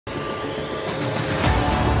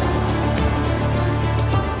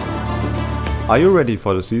Are you ready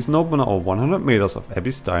for the season opener of 100 meters of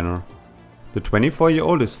Abby Steiner? The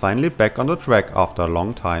 24-year-old is finally back on the track after a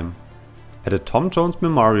long time. At the Tom Jones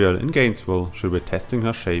Memorial in Gainesville, she'll be testing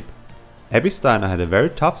her shape. Abby Steiner had a very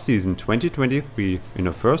tough season 2023 in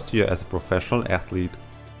her first year as a professional athlete.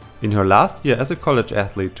 In her last year as a college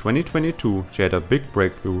athlete 2022, she had a big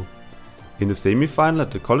breakthrough. In the semi-final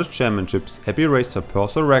at the college championships, Abby raced her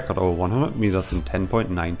personal record over 100 meters in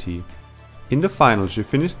 10.90. In the final, she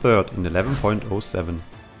finished third in 11.07.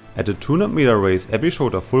 At the 200 meter race, Abby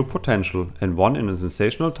showed her full potential and won in a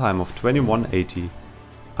sensational time of 21.80.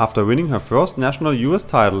 After winning her first national US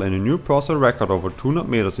title and a new personal record over 200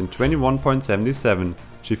 meters in 21.77,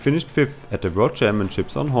 she finished 5th at the World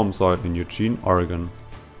Championships on home soil in Eugene, Oregon.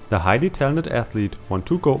 The highly talented athlete won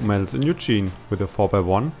 2 gold medals in Eugene with the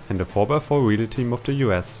 4x1 and the 4x4 relay team of the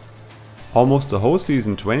US. Almost the whole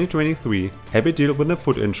season 2023, Abby dealt with a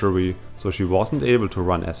foot injury, so she wasn't able to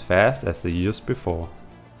run as fast as the years before.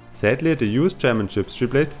 Sadly, at the US Championships she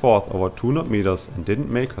placed 4th over 200 meters and didn't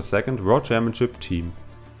make her second World Championship team.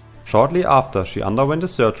 Shortly after, she underwent a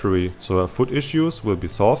surgery, so her foot issues will be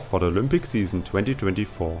solved for the Olympic season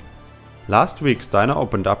 2024. Last week, Steiner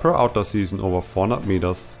opened up her outdoor season over 400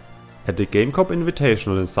 meters. At the Game Cup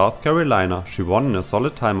Invitational in South Carolina, she won in a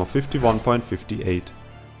solid time of 51.58.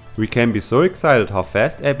 We can be so excited how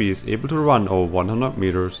fast Abby is able to run over 100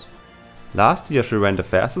 meters. Last year she ran the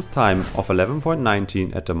fastest time of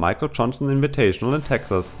 11.19 at the Michael Johnson Invitational in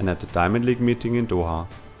Texas and at the Diamond League meeting in Doha.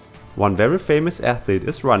 One very famous athlete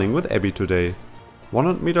is running with Abby today.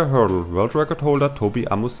 100 meter hurdle world record holder Tobi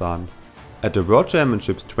Amusan. At the World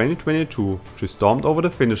Championships 2022 she stormed over the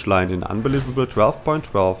finish line in unbelievable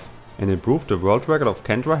 12.12 and improved the world record of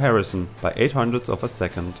Kendra Harrison by 0.08 of a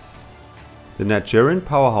second. The Nigerian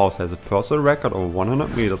powerhouse has a personal record over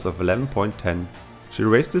 100 meters of 11.10. She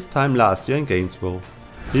raced this time last year in Gainesville.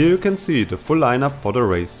 Here you can see the full lineup for the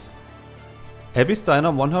race. Abby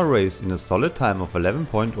Steiner won her race in a solid time of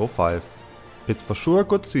 11.05. It's for sure a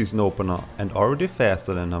good season opener and already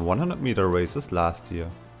faster than her 100 meter races last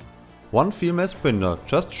year. One female sprinter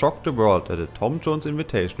just shocked the world at the Tom Jones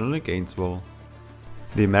Invitational in Gainesville.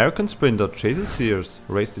 The American sprinter JACIOUS SEARS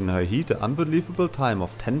raced in her heat an unbelievable time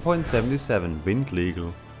of 10.77 wind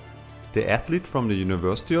legal. The athlete from the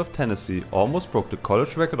University of Tennessee almost broke the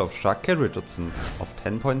college record of sha'carri of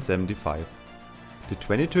 10.75. The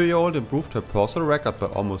 22-year-old improved her personal record by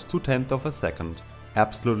almost 0.2 of a second.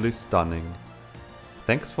 Absolutely stunning.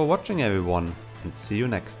 Thanks for watching everyone and see you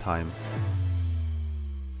next time.